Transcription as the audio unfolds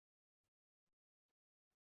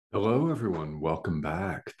Hello, everyone. Welcome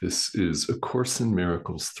back. This is A Course in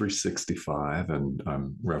Miracles 365, and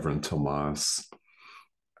I'm Reverend Tomas.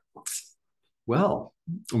 Well,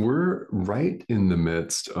 we're right in the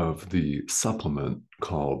midst of the supplement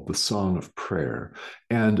called The Song of Prayer.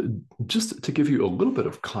 And just to give you a little bit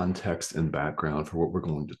of context and background for what we're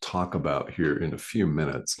going to talk about here in a few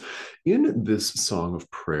minutes, in this Song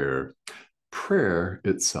of Prayer, prayer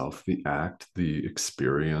itself, the act, the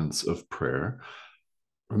experience of prayer,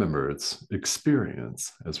 remember, it's experience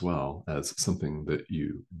as well as something that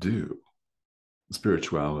you do.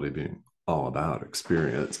 Spirituality being all about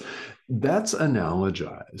experience. That's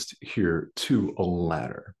analogized here to a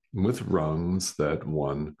ladder with rungs that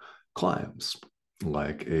one climbs,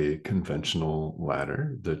 like a conventional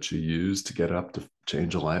ladder that you use to get up to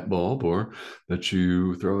change a light bulb or that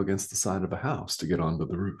you throw against the side of a house to get onto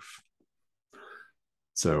the roof.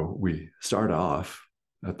 So we start off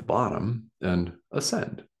at the bottom and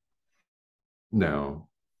ascend. Now,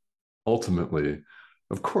 ultimately,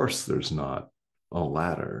 of course, there's not a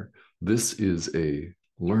ladder. This is a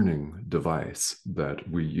learning device that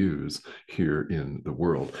we use here in the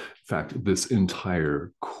world. In fact, this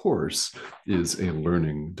entire course is a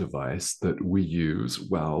learning device that we use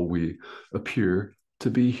while we appear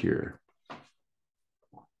to be here.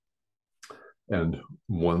 And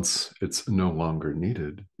once it's no longer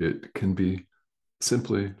needed, it can be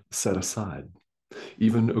simply set aside.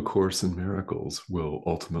 Even A Course in Miracles will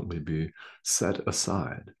ultimately be set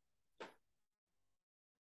aside.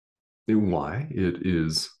 Why? It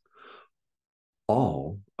is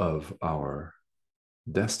all of our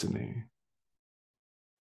destiny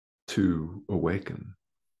to awaken.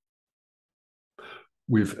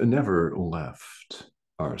 We've never left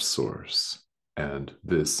our source, and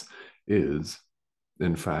this is,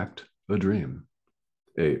 in fact, a dream,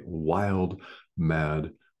 a wild,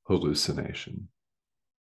 mad hallucination.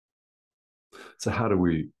 So, how do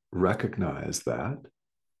we recognize that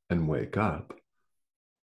and wake up?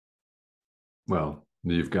 Well,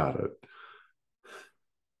 you've got it.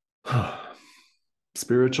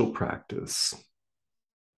 Spiritual practice,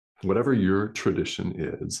 whatever your tradition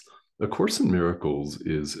is, A Course in Miracles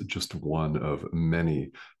is just one of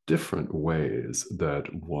many different ways that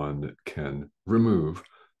one can remove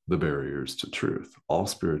the barriers to truth. All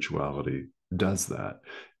spirituality does that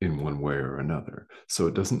in one way or another. So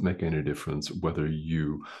it doesn't make any difference whether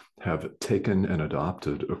you have taken and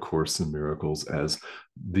adopted A Course in Miracles as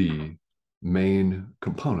the main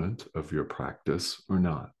component of your practice or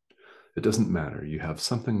not. It doesn't matter. You have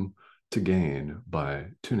something to gain by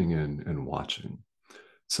tuning in and watching.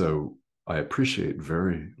 So I appreciate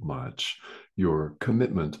very much your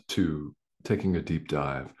commitment to taking a deep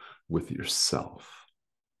dive with yourself.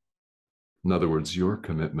 In other words, your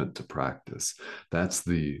commitment to practice. That's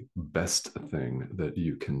the best thing that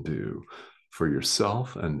you can do for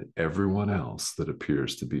yourself and everyone else that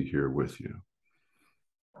appears to be here with you.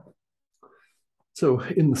 So,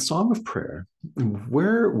 in the Song of Prayer,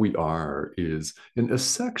 where we are is in a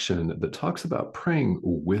section that talks about praying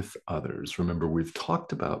with others. Remember, we've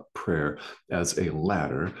talked about prayer as a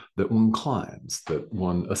ladder that one climbs, that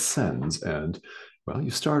one ascends. And, well,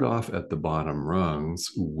 you start off at the bottom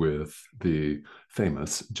rungs with the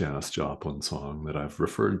famous Janis Joplin song that I've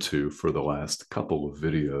referred to for the last couple of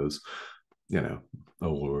videos. You know,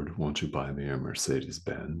 oh Lord, won't you buy me a Mercedes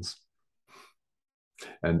Benz?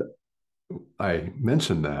 And I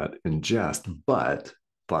mention that in jest, but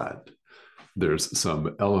there's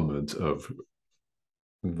some element of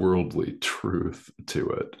worldly truth to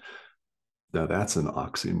it. Now that's an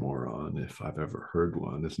oxymoron if I've ever heard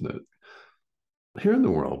one, isn't it? Here in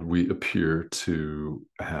the world, we appear to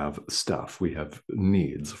have stuff. We have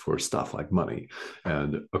needs for stuff like money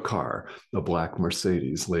and a car, a black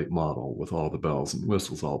Mercedes late model with all the bells and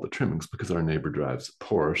whistles, all the trimmings, because our neighbor drives a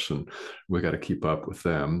Porsche and we got to keep up with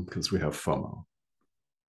them because we have FOMO,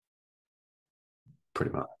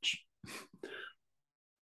 pretty much.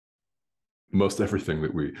 Most everything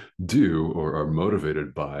that we do or are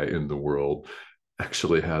motivated by in the world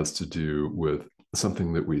actually has to do with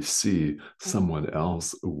something that we see someone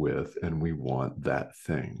else with, and we want that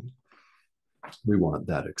thing. We want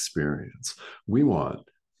that experience. We want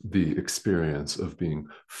the experience of being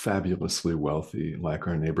fabulously wealthy, like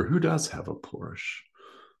our neighbor who does have a Porsche.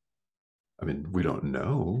 I mean, we don't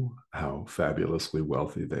know how fabulously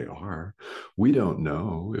wealthy they are. We don't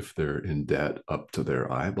know if they're in debt up to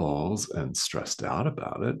their eyeballs and stressed out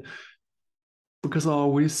about it, because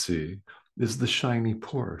all we see is the shiny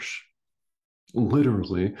Porsche,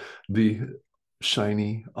 literally the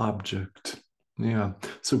shiny object. Yeah.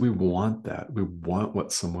 So we want that. We want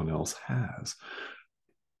what someone else has.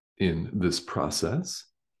 In this process,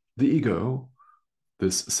 The ego,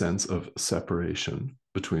 this sense of separation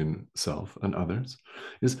between self and others,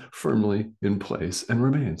 is firmly in place and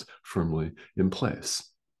remains firmly in place.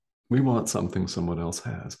 We want something someone else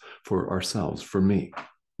has for ourselves, for me,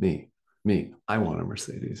 me, me. I want a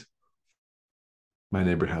Mercedes. My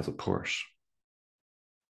neighbor has a Porsche.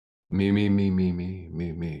 Me.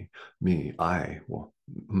 I. Well,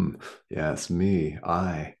 yes, me,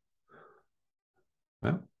 I.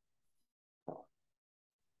 Well,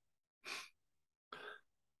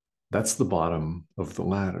 that's the bottom of the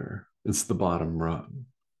ladder. It's the bottom rung.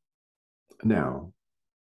 Now,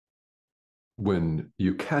 when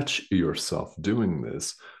you catch yourself doing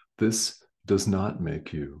this, this does not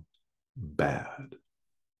make you bad.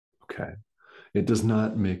 Okay. It does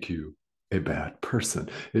not make you a bad person.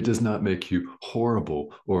 It does not make you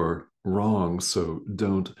horrible or wrong. So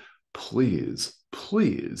don't, please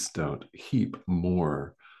don't heap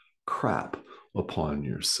more crap upon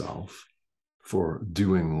yourself for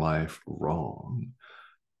doing life wrong.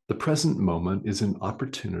 The present moment is an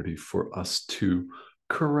opportunity for us to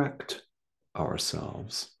correct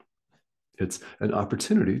ourselves. It's an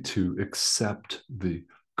opportunity to accept the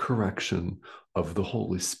correction of the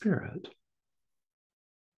Holy Spirit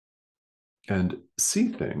and see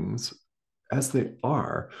things as they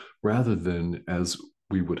are rather than as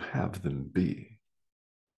we would have them be.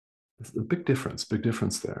 It's a big difference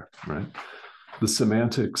there, right? The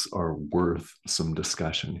semantics are worth some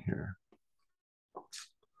discussion here.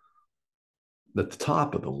 At the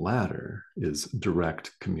top of the ladder is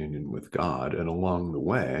direct communion with God. And along the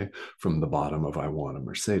way, from the bottom of I want a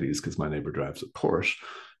Mercedes because my neighbor drives a Porsche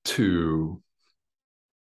to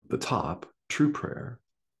the top, true prayer.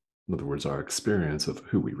 In other words, our experience of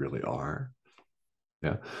who we really are.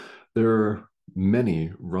 Yeah. There are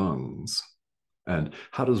many rungs. And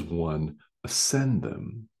how does one ascend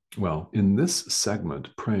them? Well, in this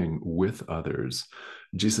segment, praying with others,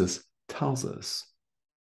 Jesus tells us.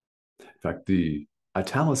 In fact, the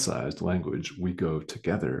italicized language, we go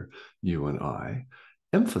together, you and I,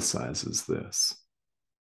 emphasizes this,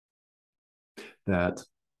 that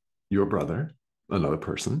your brother, another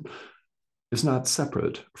person, is not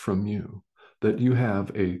separate from you, that you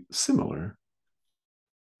have a similar,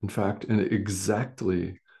 in fact, an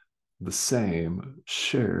exactly the same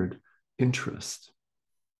shared interest.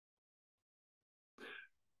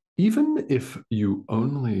 Even if you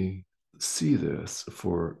only see this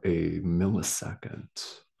for a millisecond,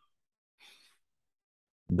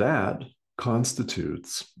 that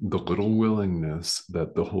constitutes the little willingness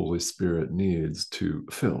that the Holy Spirit needs to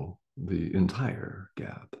fill the entire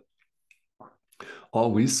gap.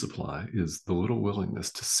 All we supply is the little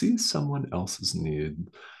willingness to see someone else's need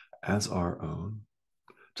as our own,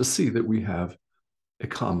 to see that we have a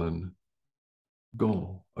common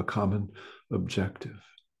goal, a common objective.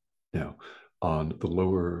 Now, on the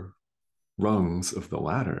lower rungs of the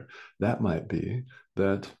ladder, that might be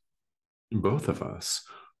that both of us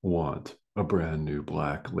want a brand new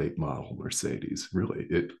black late model Mercedes. Really,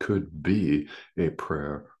 it could be a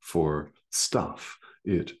prayer for stuff.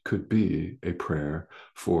 It could be a prayer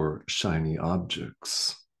for shiny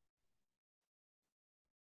objects.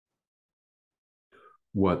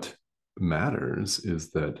 What matters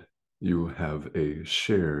is that you have a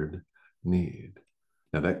shared need.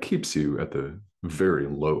 Now, that keeps you at the very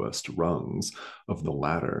lowest rungs of the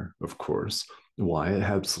ladder, of course. Why? It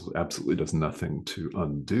absolutely does nothing to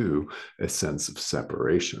undo a sense of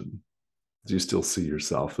separation. You still see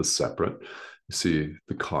yourself as separate. You see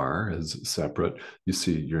the car as separate. You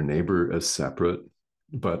see your neighbor as separate.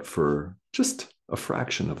 But for just a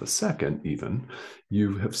fraction of a second, even,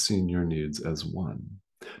 you have seen your needs as one.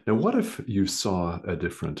 Now, what if you saw a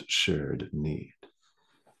different shared need?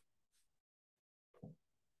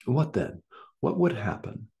 What then? What would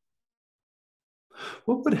happen?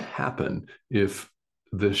 What would happen if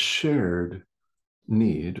the shared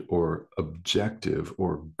need or objective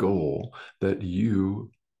or goal that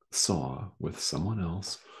you saw with someone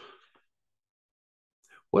else,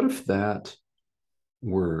 what if that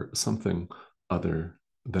were something other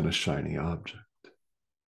than a shiny object?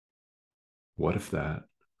 What if that,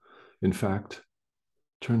 in fact,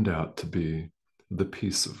 turned out to be the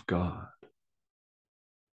peace of God,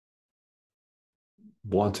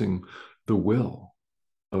 wanting the will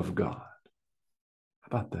of God? How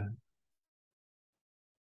about that?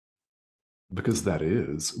 Because that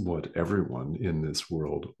is what everyone in this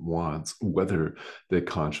world wants, whether they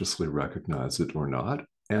consciously recognize it or not,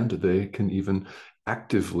 and they can even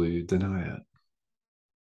actively deny it.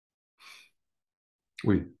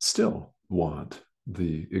 We still want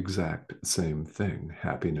the exact same thing.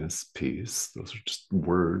 Happiness, peace, those are just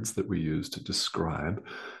words that we use to describe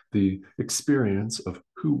the experience of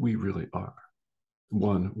who we really are,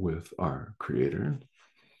 one with our Creator,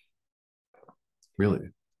 really,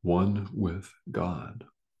 one with God.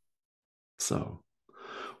 So,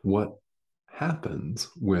 what happens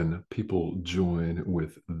when people join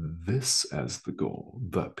with this as the goal,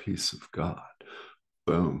 the peace of God?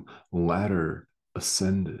 Boom, ladder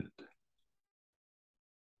ascended.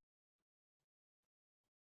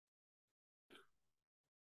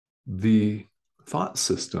 The thought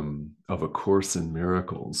system of A Course in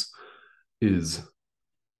Miracles is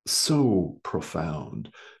so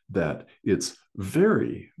profound that it's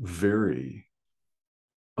very, very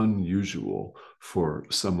unusual for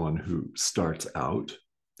someone who starts out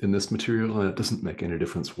in this material, and it doesn't make any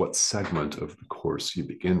difference what segment of the course you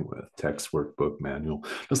begin with, text, workbook, manual,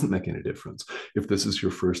 doesn't make any difference. If this is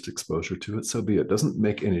your first exposure to it, so be it. Doesn't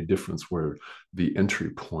make any difference where the entry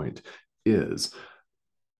point is.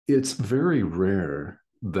 It's very rare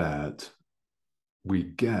that we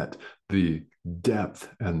get the depth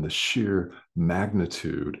and the sheer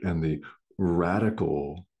magnitude and the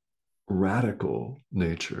radical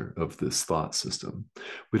nature of this thought system.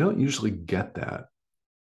 We don't usually get that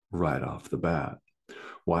right off the bat.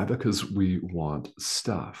 Why? Because we want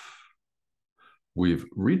stuff. We've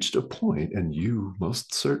reached a point, and you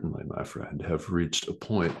most certainly, my friend, have reached a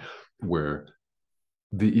point where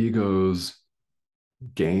the ego's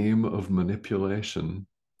game of manipulation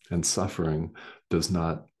and suffering does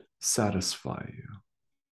not satisfy you.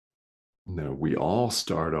 No, we all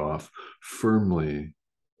start off firmly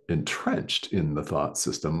entrenched in the thought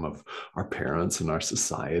system of our parents and our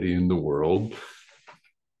society and the world.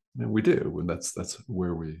 And we do, and that's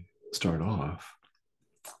where we start off.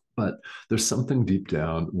 But there's something deep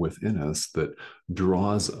down within us that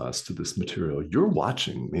draws us to this material. You're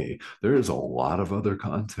watching me. There is a lot of other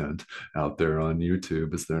content out there on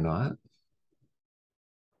YouTube, is there not?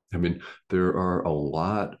 I mean, there are a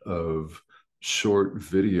lot of short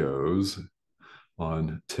videos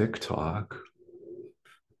on TikTok.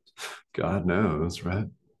 God knows, right?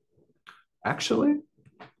 Actually,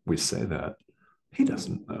 we say that. He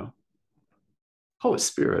doesn't know. Holy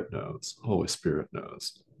Spirit knows. Holy Spirit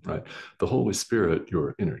knows, right? The Holy Spirit,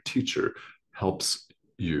 your inner teacher, helps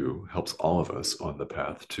you, helps all of us on the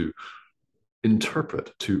path to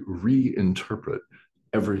interpret, to reinterpret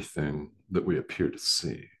everything that we appear to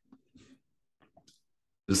see.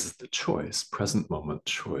 This is the choice, present moment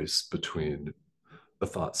choice between the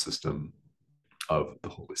thought system of the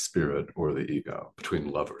Holy Spirit or the ego, between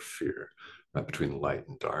love or fear, right? Between light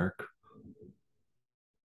and dark,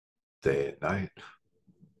 day and night,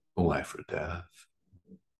 life or death,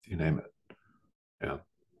 you name it. Yeah.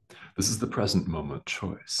 This is the present moment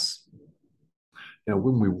choice. Now,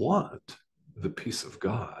 when we want the peace of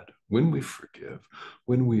God, when we forgive,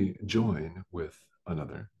 when we join with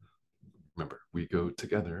another, remember, we go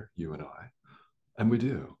together, you and I, and we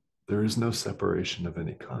do. There is no separation of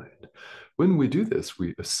any kind. When we do this,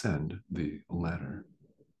 we ascend the ladder.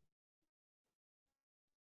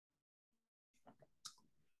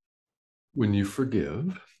 When you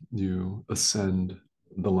forgive, you ascend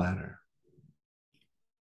the ladder.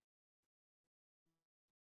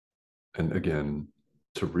 And again,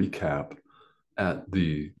 to recap, at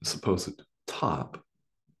the supposed top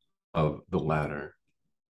of the ladder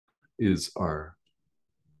is our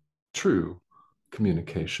true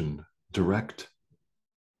communication, direct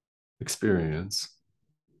experience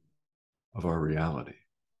of our reality,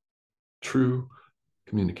 true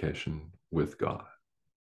communication with God,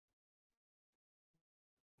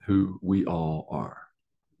 who we all are.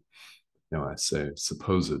 Now, I say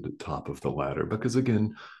supposed top of the ladder because,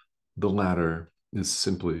 again, the ladder is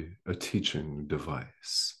simply a teaching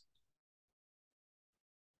device.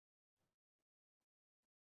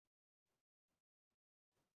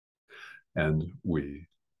 And we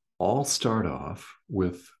all start off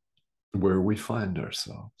with where we find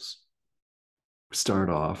ourselves. We start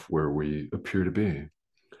off where we appear to be.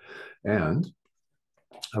 And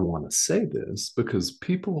I want to say this because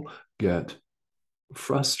people get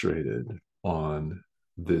frustrated on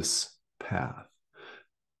this path.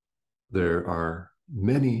 There are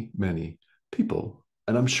many, many people,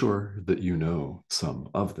 and I'm sure that you know some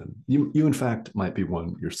of them. You in fact, might be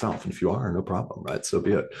one yourself. And if you are, no problem, right? So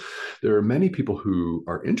be it. There are many people who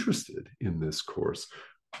are interested in this course.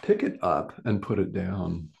 Pick it up and put it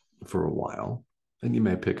down for a while. And you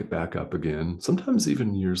may pick it back up again, sometimes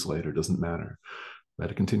even years later, doesn't matter.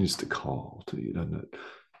 Right? It continues to call to you, doesn't it?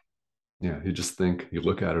 Yeah, you just think, you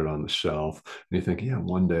look at it on the shelf and you think, yeah,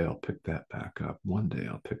 one day I'll pick that back up. One day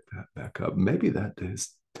I'll pick that back up. Maybe that is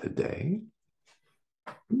today.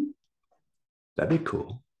 That'd be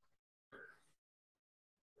cool,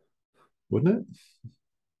 wouldn't it?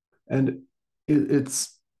 And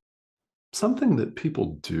it's something that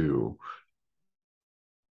people do,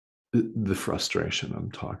 the frustration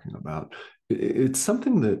I'm talking about. It's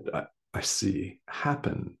something that I see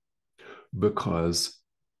happen because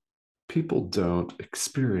people don't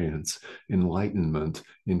experience enlightenment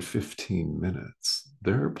in 15 minutes.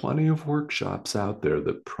 There are plenty of workshops out there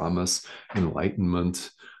that promise enlightenment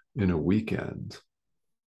in a weekend.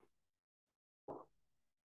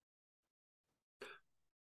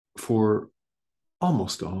 For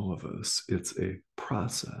almost all of us, it's a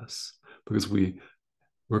process because we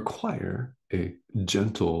require a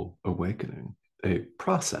gentle awakening, a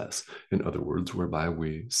process, in other words, whereby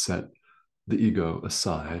we set the ego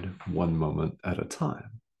aside one moment at a time.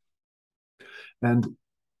 And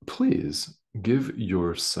please give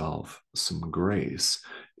yourself some grace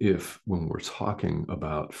if, when we're talking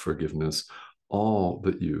about forgiveness, all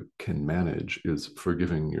that you can manage is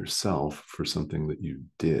forgiving yourself for something that you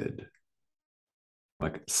did,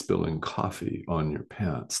 like spilling coffee on your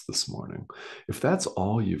pants this morning. If that's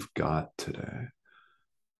all you've got today,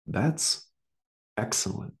 that's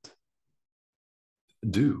excellent.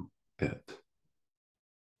 Do it.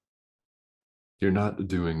 You're not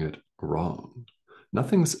doing it wrong.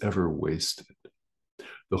 Nothing's ever wasted.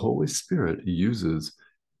 The Holy Spirit uses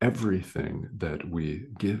everything that we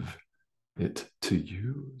give it to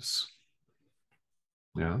use.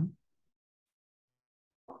 Yeah,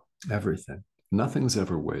 everything. Nothing's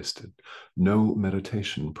ever wasted. No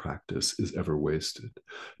meditation practice is ever wasted.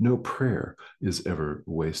 No prayer is ever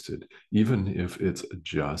wasted, even if it's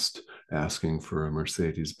just asking for a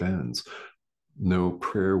Mercedes Benz. No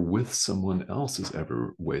prayer with someone else is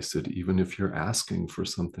ever wasted, even if you're asking for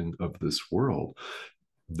something of this world.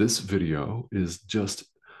 This video is just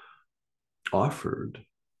offered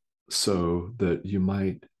so that you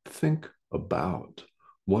might think about,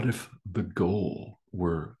 what if the goal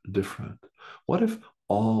were different? What if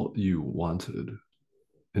all you wanted,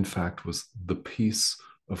 in fact, was the peace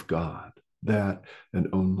of God, that and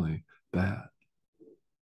only that?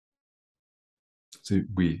 See,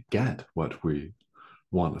 we get what we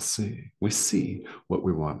want to see. We see what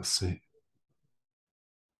we want to see.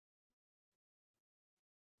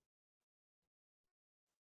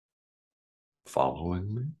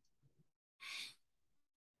 Following me?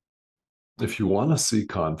 If you want to see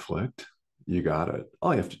conflict, you got it.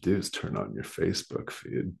 All you have to do is turn on your Facebook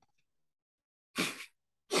feed.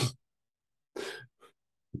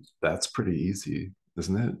 That's pretty easy,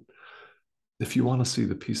 isn't it? If you want to see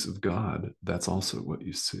the peace of God, that's also what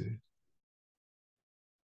you see.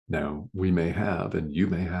 Now, we may have, and you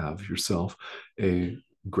may have yourself, a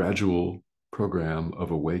gradual program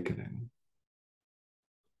of awakening,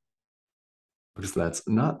 because that's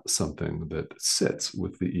not something that sits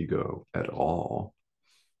with the ego at all.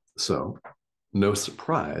 So, no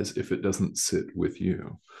surprise if it doesn't sit with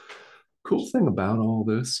you. Cool thing about all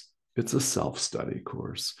this, it's a self study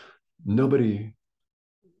course. Nobody,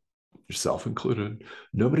 yourself included,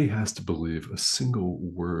 nobody has to believe a single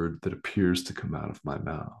word that appears to come out of my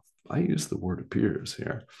mouth. I use the word appears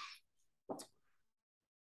here.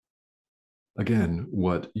 Again,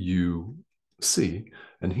 what you see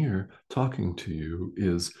and hear talking to you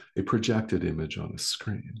is a projected image on a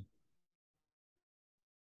screen.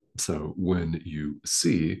 So when you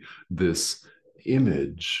see this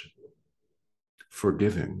image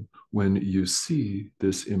forgiving, when you see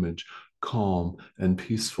this image calm and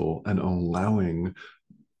peaceful and allowing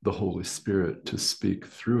the Holy Spirit to speak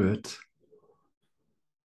through it,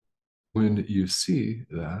 when you see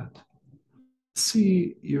that,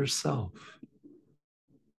 see yourself.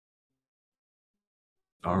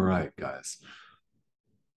 All right, guys.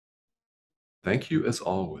 Thank you, as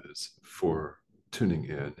always, for tuning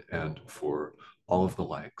in and for all of the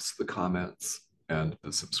likes, the comments, and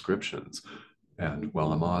the subscriptions. And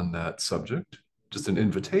while I'm on that subject, just an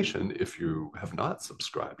invitation, if you have not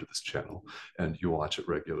subscribed to this channel and you watch it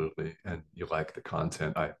regularly and you like the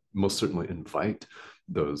content, I most certainly invite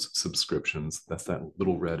those subscriptions. That's that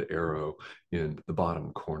little red arrow in the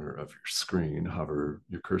bottom corner of your screen. Hover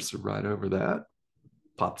your cursor right over that,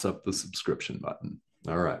 pops up the subscription button.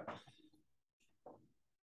 All right.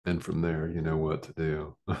 And from there, you know what to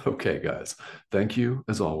do. Okay, guys, thank you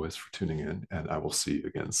as always for tuning in, and I will see you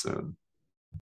again soon.